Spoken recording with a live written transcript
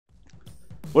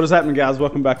What is happening, guys?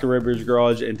 Welcome back to Redbeard's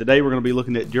Garage, and today we're going to be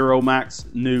looking at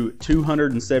Duromax new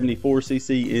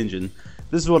 274cc engine.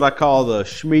 This is what I call the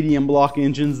medium block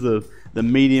engines, the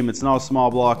medium. It's not a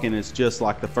small block, and it's just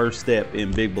like the first step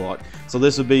in big block. So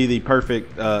this would be the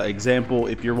perfect example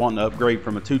if you're wanting to upgrade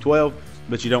from a 212,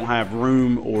 but you don't have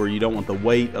room or you don't want the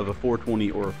weight of a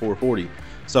 420 or a 440.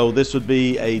 So this would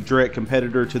be a direct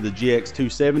competitor to the GX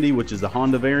 270, which is the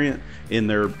Honda variant in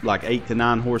their like 8 to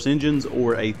 9 horse engines,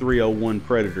 or a 301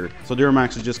 Predator. So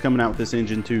Duromax is just coming out with this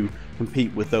engine to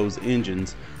compete with those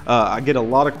engines. I get a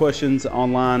lot of questions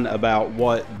online about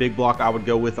what big block I would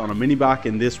go with on a mini bike,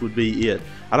 and this would be it.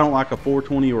 I don't like a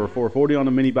 420 or a 440 on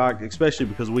a mini bike, especially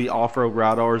because we off-road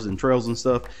ride ours and trails and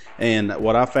stuff. And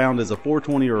what I found is a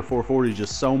 420 or a 440 is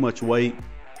just so much weight.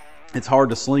 It's hard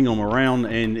to sling them around,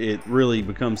 and it really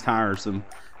becomes tiresome.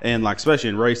 And like, especially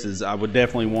in races, I would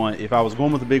definitely want, if I was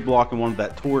going with a big block and wanted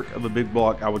that torque of a big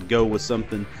block, I would go with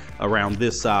something around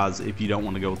this size if you don't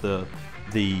want to go with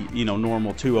the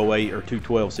normal 208 or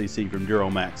 212cc from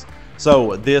Duromax.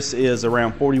 So this is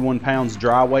around 41 pounds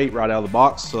dry weight right out of the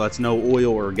box, so that's no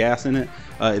oil or gas in it.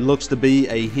 It looks to be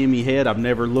a Hemi head. I've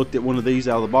never looked at one of these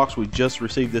out of the box. We just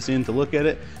received this in to look at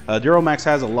it. Duromax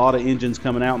has a lot of engines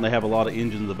coming out, and they have a lot of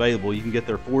engines available. You can get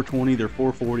their 420, their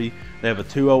 440. They have a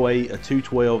 208, a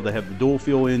 212. They have the dual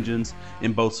fuel engines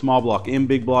in both small block and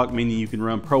big block, meaning you can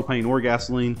run propane or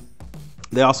gasoline.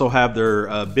 They also have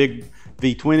their big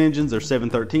V-twin engines, their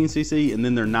 713cc, and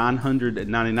then their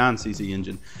 999cc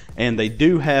engine. And they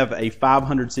do have a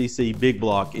 500cc big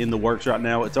block in the works right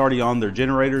now. It's already on their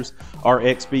generators. Our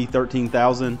XB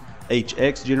 13000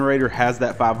 HX generator has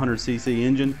that 500cc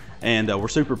engine, and we're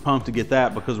super pumped to get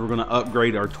that because we're going to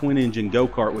upgrade our twin engine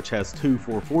go-kart, which has two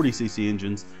 440cc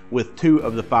engines with two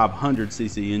of the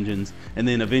 500cc engines, and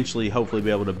then eventually hopefully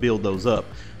be able to build those up.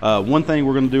 One thing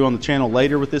we're going to do on the channel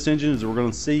later with this engine is we're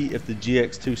going to see if the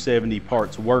GX 270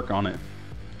 parts work on it,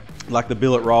 like the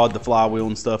billet rod, the flywheel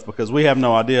and stuff, because we have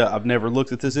no idea. I've never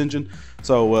looked at this engine,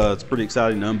 so it's pretty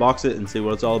exciting to unbox it and see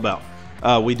what it's all about.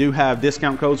 We do have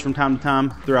discount codes from time to time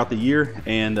throughout the year,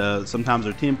 and sometimes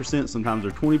they're 10%, sometimes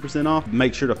they're 20% off.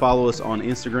 Make sure to follow us on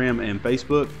Instagram and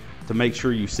Facebook to make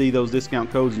sure you see those discount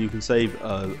codes, and you can save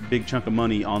a big chunk of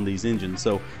money on these engines.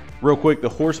 So real quick, the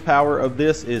horsepower of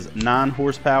this is 9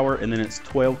 horsepower, and then it's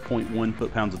 12.1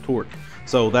 foot-pounds of torque.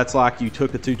 So that's like you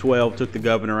took a 212, took the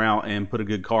governor out, and put a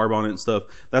good carb on it and stuff.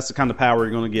 That's the kind of power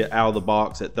you're going to get out of the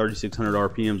box at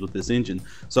 3,600 RPMs with this engine.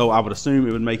 So I would assume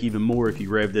it would make even more if you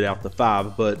revved it out to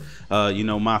 5. But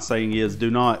my saying is,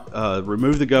 do not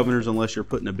remove the governors unless you're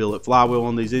putting a billet flywheel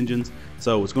on these engines.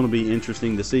 So it's going to be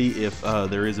interesting to see if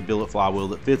there is a billet flywheel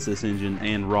that fits this engine,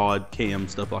 and rod, cam,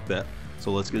 stuff like that.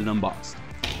 So let's get it unboxed.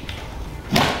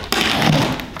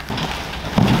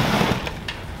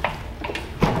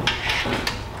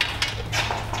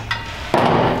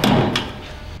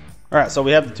 All right, so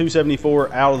we have the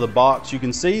 274 out of the box. You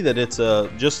can see that it's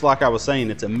just like I was saying,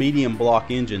 it's a medium block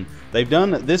engine. They've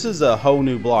done, this is a whole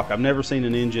new block. I've never seen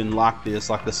an engine like this.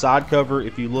 Like the side cover,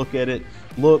 if you look at it,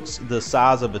 looks the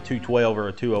size of a 212 or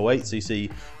a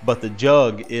 208cc, but the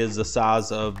jug is the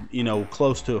size of,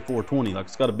 close to a 420. Like,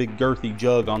 it's got a big girthy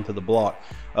jug onto the block.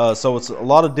 So it's a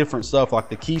lot of different stuff. Like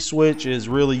the key switch is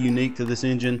really unique to this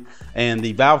engine, and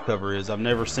the valve cover is. I've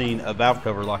never seen a valve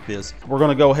cover like this. We're going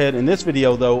to go ahead in this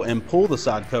video though and pull the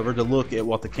side cover to look at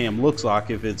what the cam looks like,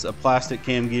 if it's a plastic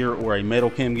cam gear or a metal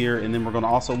cam gear, and then we're going to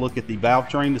also look at the valve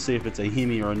train to see if it's a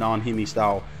Hemi or a non-Hemi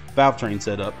style valve train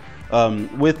setup.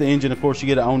 With the engine, of course, you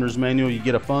get an owner's manual, you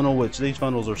get a funnel, which these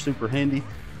funnels are super handy.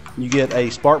 You get a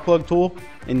spark plug tool,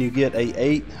 and you get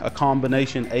a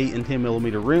combination 8 and 10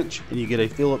 millimeter wrench, and you get a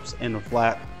Phillips and a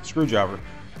flat screwdriver.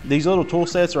 These little tool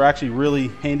sets are actually really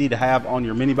handy to have on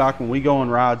your mini bike. When we go on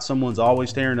rides, someone's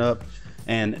always tearing up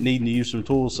and needing to use some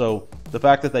tools, so the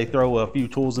fact that they throw a few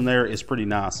tools in there is pretty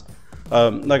nice.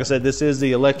 Like I said, this is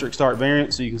the electric start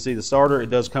variant, so you can see the starter. It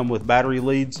does come with battery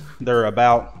leads. They're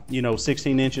about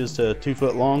 16 inches to 2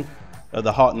 foot long,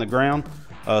 the hot in the ground.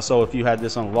 So if you had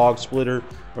this on a log splitter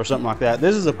or something like that,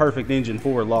 this is a perfect engine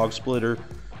for a log splitter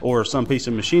or some piece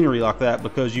of machinery like that,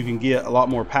 because you can get a lot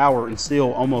more power and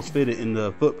still almost fit it in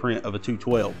the footprint of a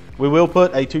 212. We will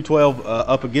put a 212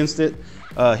 up against it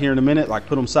here in a minute, like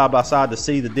put them side by side to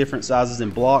see the different sizes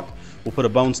in block. We'll put a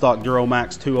bone stock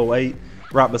Duromax 208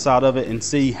 right beside of it and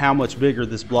see how much bigger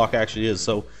this block actually is.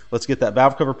 So let's get that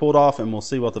valve cover pulled off, and we'll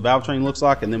see what the valve train looks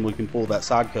like, and then we can pull that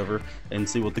side cover and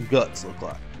see what the guts look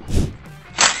like.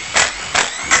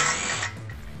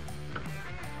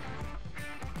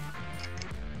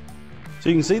 So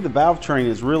you can see the valve train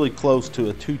is really close to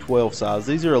a 212 size.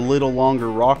 These are a little longer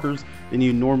rockers than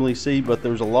you normally see, but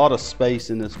there's a lot of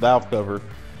space in this valve cover.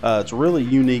 It's a really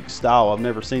unique style. I've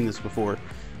never seen this before.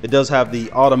 It does have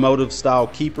the automotive style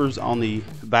keepers on the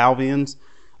valve ends,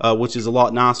 which is a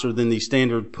lot nicer than the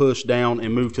standard push down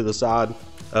and move to the side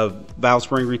of valve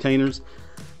spring retainers.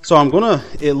 So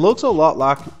it looks a lot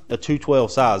like a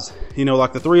 212 size. You know,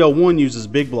 like the 301 uses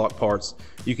big block parts.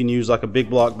 You can use like a big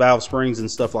block valve springs and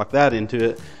stuff like that into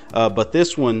it. But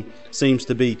this one seems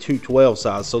to be 212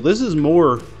 size. So this is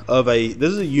more of a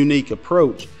unique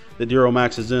approach that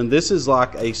Duromax is doing. This is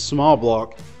like a small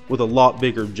block with a lot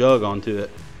bigger jug onto it.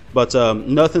 But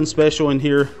nothing special in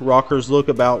here. Rockers look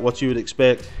about what you would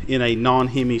expect in a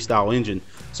non-Hemi style engine.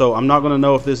 So I'm not going to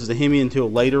know if this is a Hemi until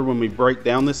later when we break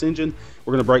down this engine.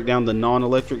 We're going to break down the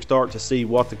non-electric start to see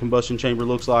what the combustion chamber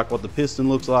looks like, what the piston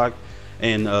looks like,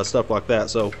 and stuff like that.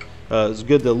 So it's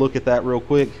good to look at that real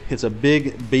quick. It's a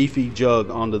big beefy jug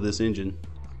onto this engine.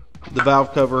 The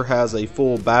valve cover has a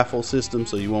full baffle system,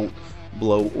 so you won't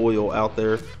blow oil out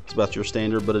there. It's about your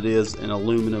standard, but it is an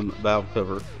aluminum valve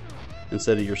cover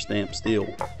instead of your stamped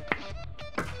steel.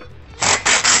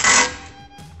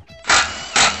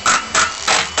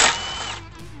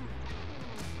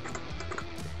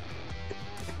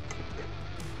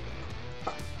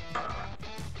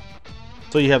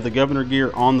 So you have the governor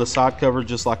gear on the side cover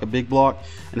just like a big block.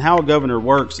 And how a governor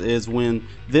works is when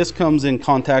this comes in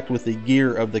contact with the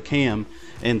gear of the cam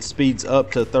and speeds up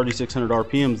to 3600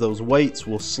 RPMs, those weights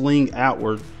will sling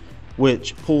outward,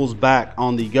 which pulls back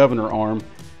on the governor arm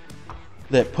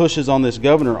that pushes on this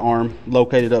governor arm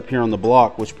located up here on the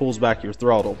block, which pulls back your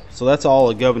throttle. So that's all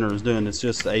a governor is doing. It's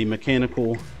just a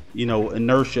mechanical, you know,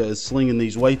 inertia is slinging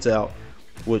these weights out,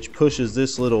 which pushes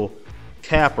this little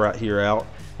cap right here out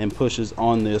and pushes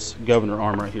on this governor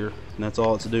arm right here, and that's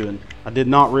all it's doing. I did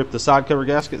not rip the side cover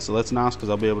gasket, so that's nice because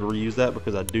I'll be able to reuse that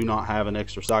because I do not have an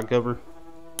extra side cover.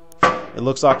 It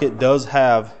looks like it does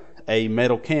have a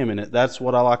metal cam in it. That's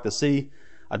what I like to see.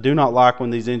 I do not like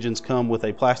when these engines come with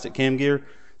a plastic cam gear,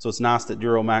 so it's nice that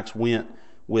Duromax went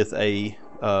with a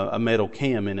metal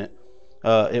cam in it.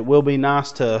 It will be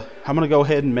nice to, I'm gonna go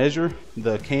ahead and measure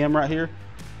the cam right here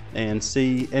and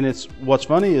see, and what's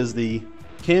funny is the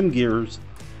cam gears,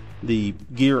 the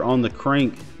gear on the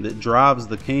crank that drives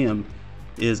the cam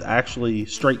is actually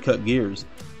straight cut gears.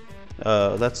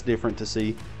 That's different to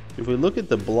see. If we look at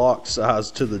the block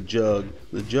size to the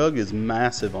jug is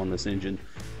massive on this engine.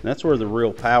 And that's where the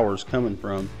real power is coming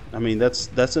from. I mean,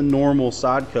 that's a normal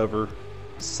side cover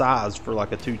size for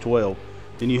like a 212.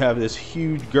 Then you have this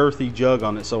huge girthy jug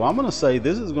on it. So I'm gonna say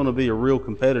this is gonna be a real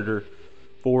competitor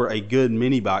for a good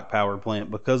mini bike power plant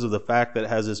because of the fact that it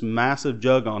has this massive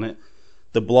jug on it.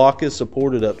 The block is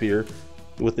supported up here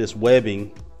with this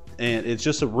webbing, and it's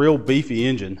just a real beefy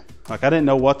engine. Like, I didn't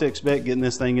know what to expect getting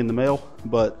this thing in the mail,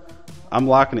 but I'm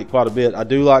liking it quite a bit. I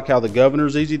do like how the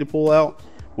governor's easy to pull out.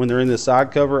 When they're in the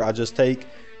side cover, I just take,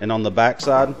 and on the back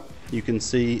side, you can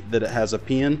see that it has a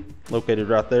pin located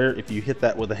right there. If you hit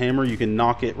that with a hammer, you can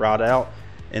knock it right out,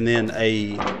 and then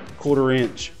a 1/4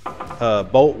 inch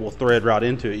bolt will thread right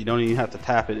into it. You don't even have to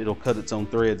tap it. It'll cut its own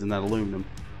threads in that aluminum.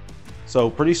 So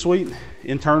pretty sweet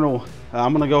internal.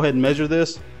 I'm gonna go ahead and measure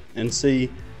this and see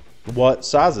what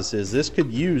size this is. This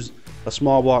could use a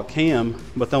small block cam,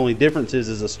 but the only difference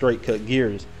is a straight cut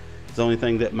gears. It's the only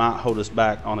thing that might hold us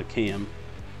back on a cam.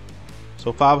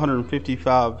 So 550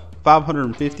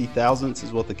 thousandths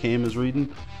is what the cam is reading,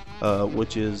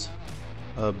 which is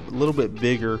a little bit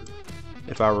bigger,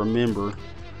 if I remember,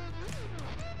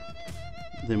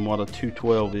 than what a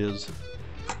 212 is.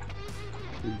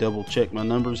 Double check my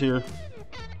numbers here.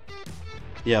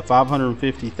 Yeah,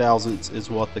 550 thousandths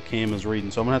is what the cam is reading.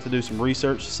 So I'm gonna have to do some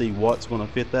research to see what's gonna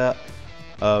fit that.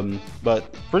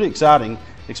 But pretty exciting,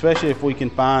 especially if we can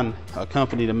find a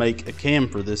company to make a cam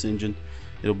for this engine.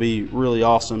 It'll be really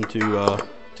awesome to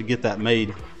get that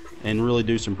made and really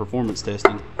do some performance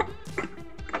testing.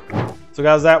 So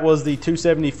guys, that was the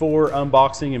 274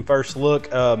 unboxing and first look.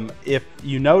 If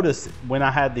you notice, when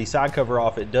I had the side cover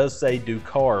off, it does say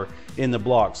Ducar in the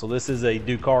block. So this is a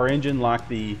Ducar engine like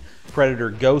the Predator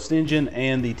Ghost engine,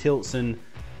 and the Tiltson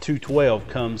 212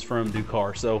 comes from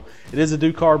Ducar. So it is a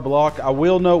Ducar block. I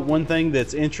will note one thing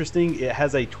that's interesting. It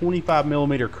has a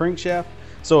 25mm crankshaft.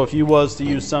 So if you was to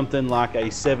use something like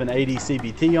a 780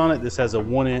 CBT on it, this has a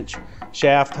 1-inch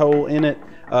shaft hole in it.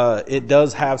 It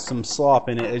does have some slop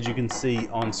in it, as you can see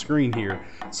on screen here.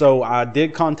 So I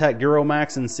did contact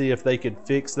Duromax and see if they could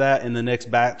fix that in the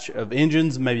next batch of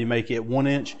engines, maybe make it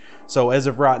 1-inch. So as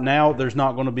of right now, there's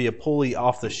not going to be a pulley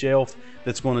off the shelf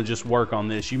that's going to just work on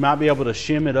this. You might be able to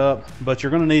shim it up, but you're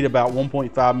going to need about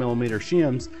 1.5mm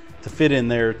shims to fit in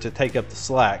there to take up the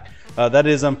slack. That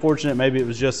is unfortunate. Maybe it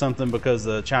was just something because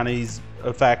the Chinese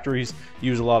factories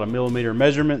use a lot of millimeter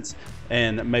measurements.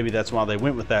 and maybe that's why they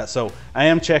went with that. So I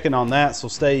am checking on that, so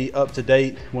stay up to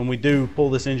date. When we do pull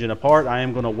this engine apart, I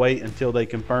am going to wait until they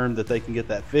confirm that they can get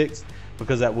that fixed,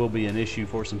 because that will be an issue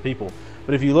for some people.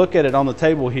 But if you look at it on the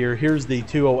table here, here's the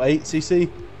 208cc,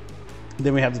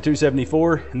 then we have the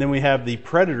 274, and then we have the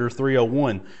Predator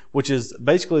 301, which is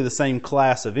basically the same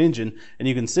class of engine, and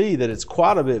you can see that it's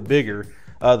quite a bit bigger.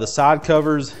 The side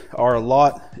covers are a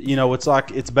lot, you know,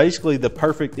 it's basically the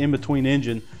perfect in-between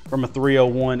engine from a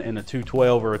 301 and a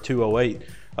 212 or a 208.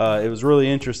 It was really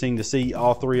interesting to see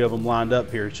all three of them lined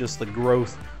up here. It's just the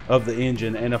growth of the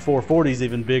engine, and a 440 is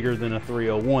even bigger than a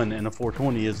 301, and a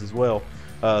 420 is as well.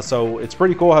 So it's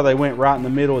pretty cool how they went right in the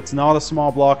middle. It's not a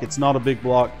small block, it's not a big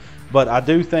block, but I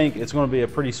do think it's going to be a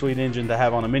pretty sweet engine to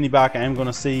have on a mini bike. I am going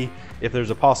to see if there's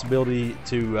a possibility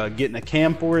to getting a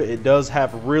cam for it. It does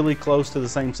have really close to the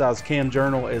same size cam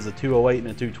journal as a 208 and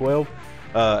a 212,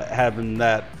 having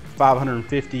that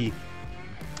 550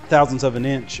 thousandths of an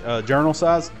inch journal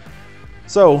size.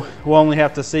 So we'll only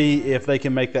have to see if they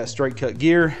can make that straight cut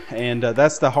gear, and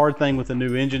that's the hard thing with the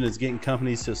new engine, is getting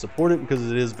companies to support it,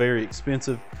 because it is very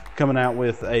expensive coming out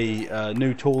with a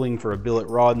new tooling for a billet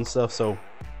rod and stuff. So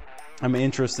I'm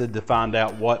interested to find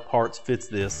out what parts fits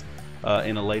this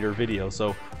in a later video.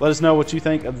 So let us know what you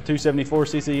think of the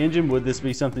 274cc engine. Would this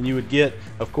be something you would get?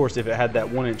 Of course, if it had that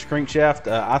 1-inch crankshaft,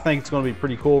 I think it's going to be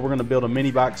pretty cool. We're going to build a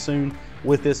mini bike soon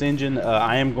with this engine.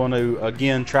 I am going to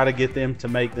again try to get them to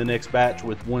make the next batch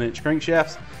with 1-inch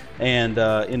crankshafts, and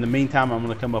in the meantime I'm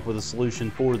going to come up with a solution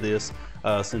for this,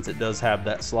 since it does have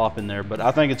that slop in there. But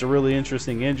I think it's a really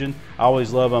interesting engine. I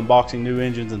always love unboxing new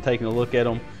engines and taking a look at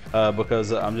them,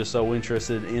 because I'm just so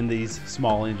interested in these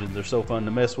small engines. They're so fun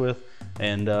to mess with,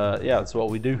 and yeah, that's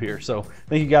what we do here. So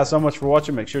thank you guys so much for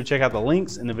watching. Make sure to check out the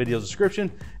links in the video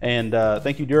description, and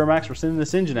thank you Duromax for sending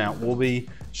this engine out. We'll be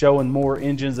showing more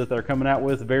engines that they're coming out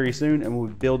with very soon, and we'll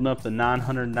be building up the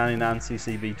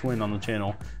 999cc V twin on the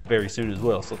channel very soon as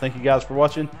well. So thank you guys for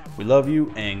watching. We love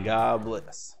you, and God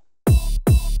bless.